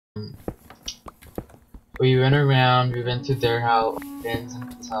We went around, we went to their house, Ben's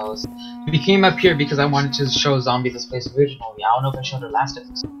and his house. We came up here because I wanted to show zombies this place originally. I don't know if I showed it last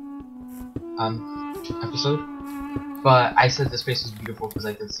episode. But I said this place was beautiful because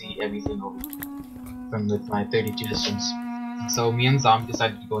I could see everything over from with my 32 distance. So me and Zombie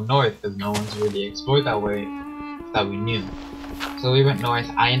decided to go north because no one's really explored that way that we knew. So we went north.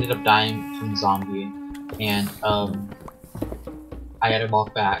 I ended up dying from Zombie, and I had to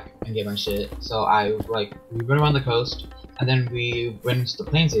walk back and get my shit. So we went around the coast, and then we went into the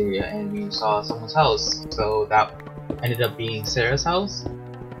plains area and we saw someone's house. So that ended up being Sarah's house,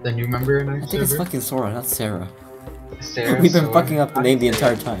 the new member in our server. I think it's fucking Sora, not Sarah. Sarah, We've been fucking up the name the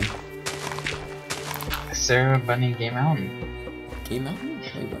entire time. Sarah Bunny Game Mountain. Game Mountain?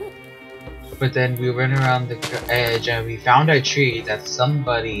 Wait, what? But then we went around the edge and we found a tree that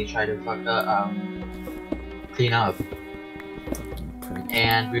somebody tried to clean up.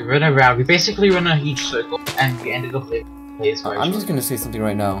 And we ran around. We basically ran a huge circle, and we ended up living in a place where I'm just gonna say something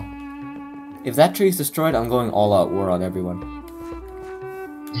right now. If that tree is destroyed, I'm going all out war on everyone.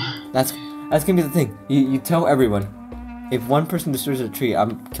 That's gonna be the thing. You tell everyone. If one person destroys a tree,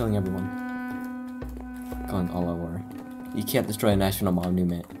 I'm killing everyone. Going all out war. You can't destroy a national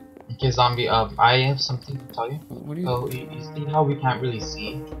monument. Okay, Zombie. I have something to tell you. What do you? So you see how we can't really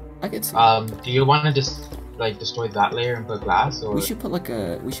see? I can see. Do you want to just destroy that layer and put glass, or we should put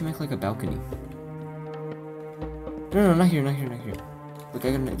we should make like a balcony. No, not here, not here, not here.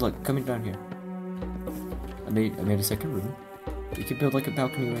 Look, coming down here. I made a second room. We could build like a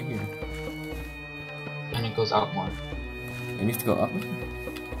balcony right here. And it goes out more. It needs to go up.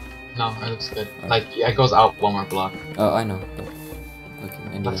 No, it looks good. Right. It goes out one more block. Oh, I know.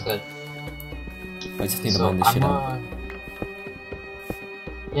 Okay, that's good. I just need to mine this shit out.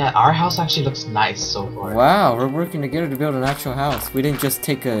 Yeah, our house actually looks nice so far. Wow, we're working together to build an actual house. We didn't just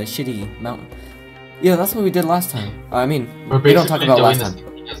take a shitty mountain. Yeah, that's what we did last time. I mean, we don't talk about last time.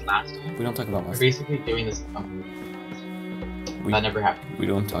 We don't talk about last time. We're basically doing this. That never happened. We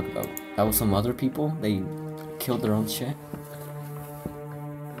don't talk about. That was some other people. They killed their own shit.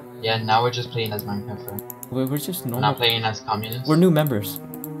 Yeah, now we're just playing as Minecraft. We're just normal. We're not playing as communists. We're new members.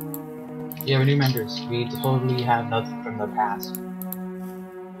 Yeah, we're new members. We totally have nothing from the past.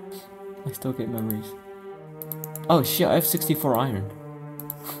 I still get memories. Oh shit, I have 64 iron.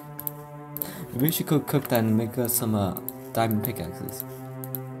 Maybe we should go cook that and make us some diamond pickaxes.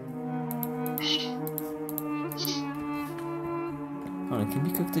 Hold on, can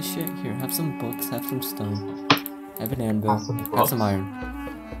we cook this shit? Here, have some books, have some stone, have an anvil, have some iron.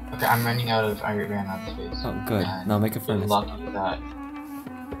 Okay, I'm running out of iron, ran out of space. Oh, good. Now make a furnace. Lucky that.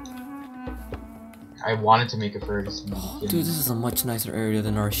 I wanted to make a furnace. Dude, this is a much nicer area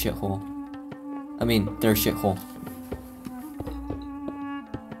than our shithole. I mean, their shithole.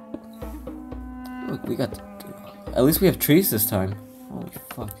 Look, we got. At least we have trees this time. Holy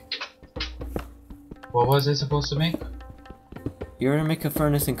fuck. What was I supposed to make? You're gonna make a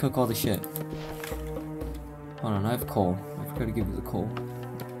furnace and cook all the shit. Hold on, I have coal. I forgot to give you the coal.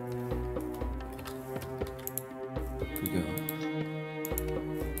 Here we go.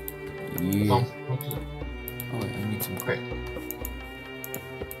 Yeah. Oh wait, I need some crate.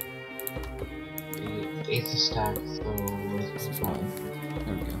 It's a stack, so this is fine.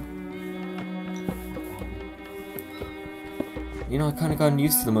 There we go. You know, I kinda gotten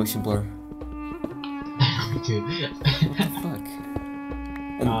used to the motion blur. Me too. Fuck.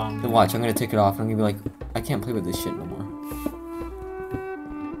 And watch, I'm gonna take it off and I'm gonna be like, I can't play with this shit no more.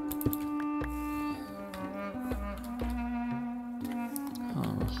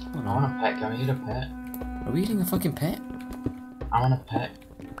 I want a pet. Can we eat a pet? Are we eating a fucking pet? I want a pet.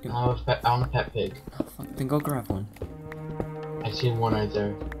 I want a pet pig. Oh, fuck. Then go grab one. I see one right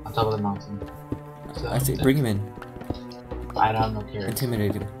there, on top of the mountain. I say, bring him in. I don't know carrots.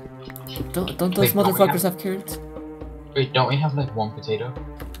 Intimidate him. Don't those motherfuckers have carrots? Wait, don't we have like one potato?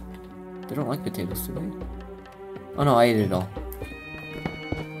 They don't like potatoes, do they? Oh no, I ate it all.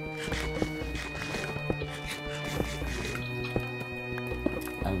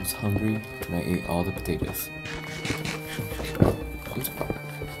 I was hungry and I ate all the potatoes.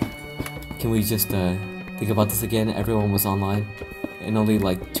 Can we just think about this again? Everyone was online and only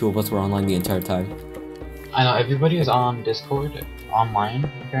like 2 of us were online the entire time. I know, everybody is on Discord online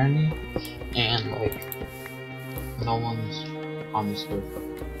apparently, and like no one's on Discord.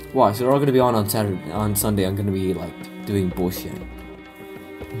 Why? So they're all gonna be on Saturday, on Sunday. I'm gonna be like doing bullshit.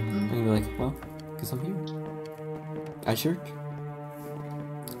 I'm gonna be like, well, cause I'm here at church.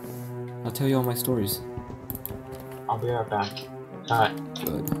 I'll tell you all my stories. I'll be right back. Alright.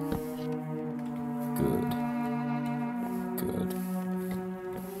 Good. Good. Good.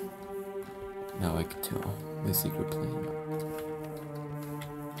 Now I can tell the secret plan.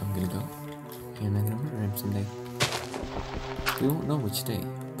 I'm gonna go, and I'm gonna murder him someday. We won't know which day,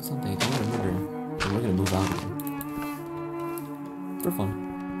 but someday I'm gonna murder him, and we're gonna move out of him. For fun.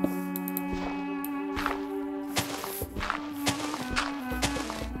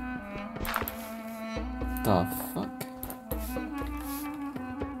 The fuck?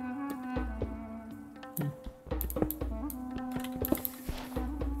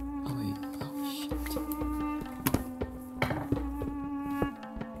 Oh wait, oh shit.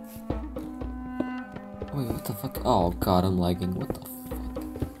 Wait, what the fuck? Oh god, I'm lagging. What the fuck?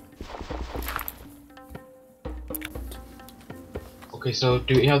 Okay, so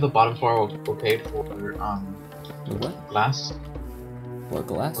do we have the bottom floor okay for What? glass? What,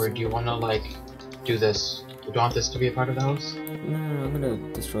 glass? Or do you wanna like do this? Do you want this to be a part of the house? No, I'm gonna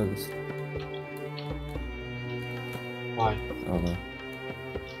destroy this. Why? I don't know.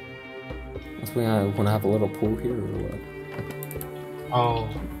 That's when I want to have a little pool here or what? Oh.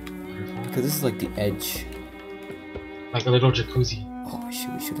 Because this is like the edge. Like a little jacuzzi. Oh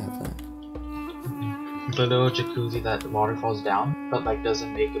shit, we should have that. The little jacuzzi that the water falls down, but like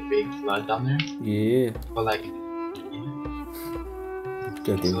doesn't make a big flood down there. Yeah. But like, yeah.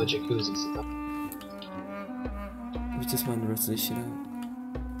 Good It's a dude. little jacuzzi stuff. We just mine the rest of this shit out.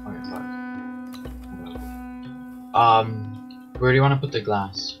 Okay, fuck. Where do you want to put the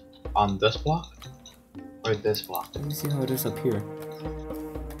glass? On this block? Or this block? Let me see how it is up here.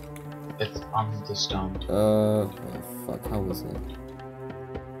 It's on the stone. Oh, fuck, how was it?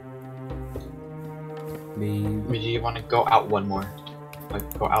 Maybe Maybe you want to go out one more.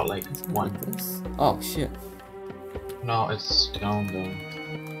 Like, go out like one. like this. Oh shit. No, it's stone though.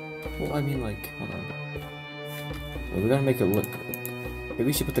 Well, I mean, like, hold on. Wait, we gotta make it look good. Maybe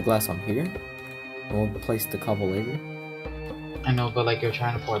we should put the glass on here, and we'll place the cobble later. I know, but like you're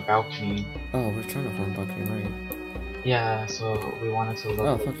trying to pour a balcony. Oh, we're trying to form a balcony, right? Yeah, so we want it to look.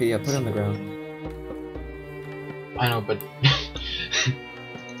 Oh, fuck it, yeah, put it on the ground. I know, but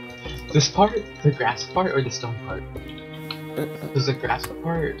this part, the grass part, or the stone part? Does the grass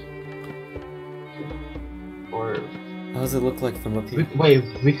part, or How does it look like from up here? wait,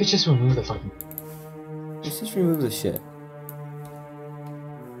 we could just remove the fucking, Let's just remove the shit.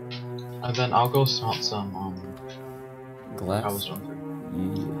 and then I'll go smelt some Glass? cobblestone.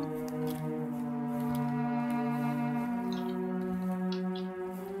 Yeah.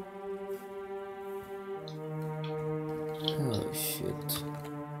 Oh shit.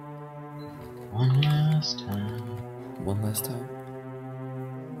 One last time. One last time.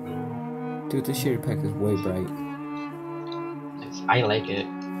 Dude, this shader pack is way bright. I like it.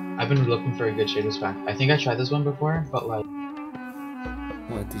 I've been looking for a good shaders pack. I think I tried this one before, but like,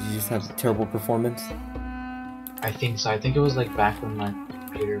 What, did you just have terrible performance? I think so. I think it was like back when my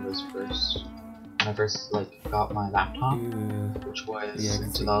computer was first, when I first like got my laptop, which was Yeah, I can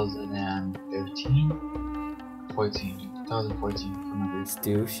in see. 2013, 2014. Remember?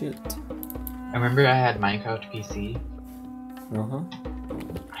 Still shit. I remember I had Minecraft PC Uh-huh.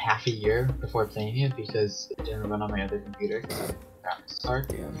 half a year before playing it because it didn't run on my other computer. Graphics card,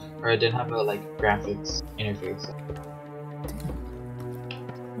 Damn. or it didn't have a like graphics interface. Damn.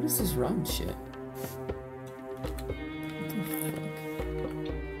 What is this run shit? What the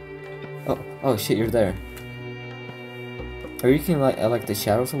fuck? Oh shit, you're there. Or you can like the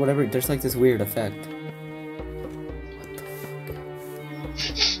shadows or whatever, there's like this weird effect. What the fuck?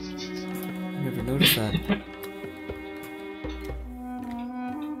 I never noticed that.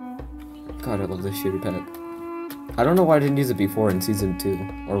 God, I love this shooter pack. I don't know why I didn't use it before in season 2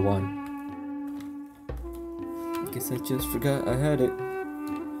 or 1. I guess I just forgot I had it.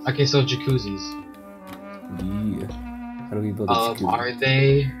 Okay, so jacuzzis. Yeah. How do we build a jacuzzi?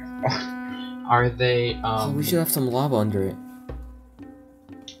 Are they Oh, we should have some lava under it.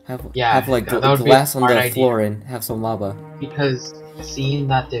 Have like that would be a glass on smart the idea. floor and have some lava. Because seeing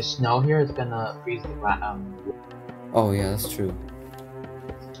that there's snow here, it's gonna freeze the Oh yeah, that's true.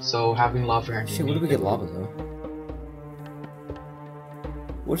 so having lava underneath. Shit, where do we get lava though?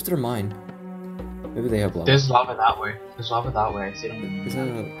 What's their mine? Maybe they have lava. There's lava that way. There's lava that way. I see it on the Is that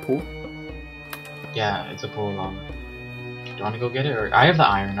a pool? Yeah, it's a pool of lava. Do you want to go get it, or I have the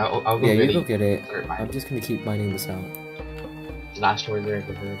iron? I'll go Yeah, get you it. go get it. Or I'm just gonna keep mining this out. last word there I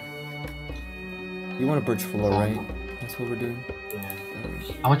ever heard. You want a birch floor, right? That's what we're doing. Yeah.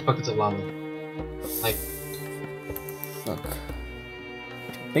 How much buckets of lava? Like, Fuck.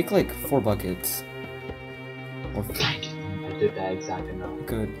 Make like 4 buckets. Or I did that exact amount.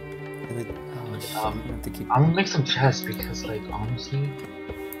 good. And then oh shit, I'm gonna have to keep. I'm gonna make some chests because, like, honestly,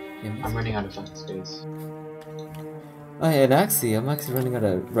 Yeah, I'm running out of fucking space. Oh, and actually, I'm actually running out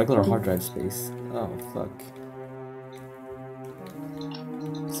of regular hard drive space. Oh, fuck.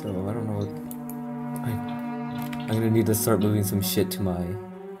 So, I don't know what... I'm gonna need to start moving some shit to my...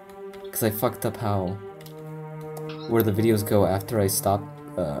 Because I fucked up how... Where the videos go after I stop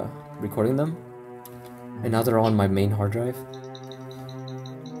recording them. And now they're on my main hard drive.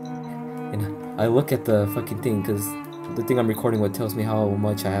 And I look at the fucking thing, because the thing I'm recording with tells me how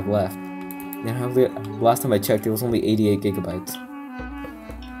much I have left. And last time I checked, it was only 88 gigabytes.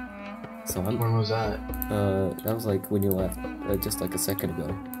 So I'm... When was that? That was like when you left, just like a second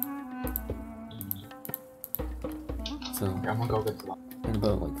ago. So, I'm gonna go get the lock. in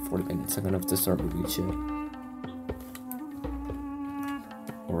about like 40 minutes, I'm gonna have to start moving shit.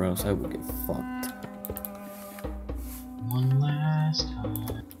 Or else I will get fucked. One last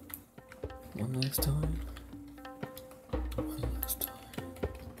time. One last time. One last time.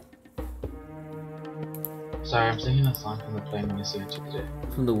 Sorry, I'm singing a song from the play I'm gonna see on Tuesday.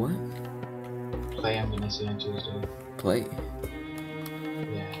 From the what? Play I'm gonna see on Tuesday. Play?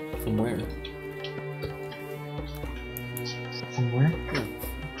 Yeah. From where? From where?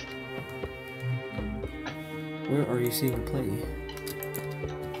 Where are you seeing a play?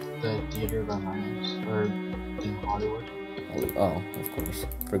 The theater by my house, or in Hollywood. Oh, of course.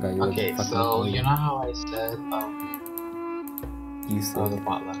 Forgot you. Okay, so you know how I said You said the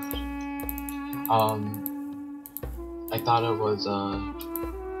bot left. I thought it was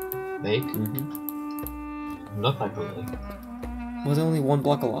lake. Mm-hmm. It looked like a lake. Was it only one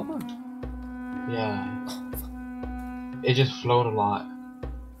block of lava? Yeah. It just flowed a lot.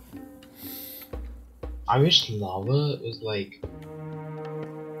 I wish lava was like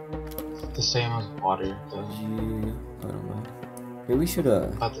the same as water though. Yeah, I don't know. Maybe we should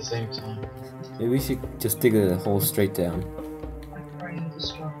At the same time. maybe we should just dig a hole straight down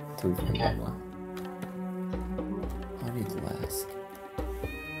till we find Okay. lava. I need glass.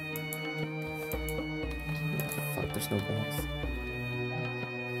 Fuck, there's no glass.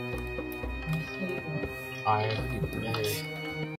 I I need yeah, bridge.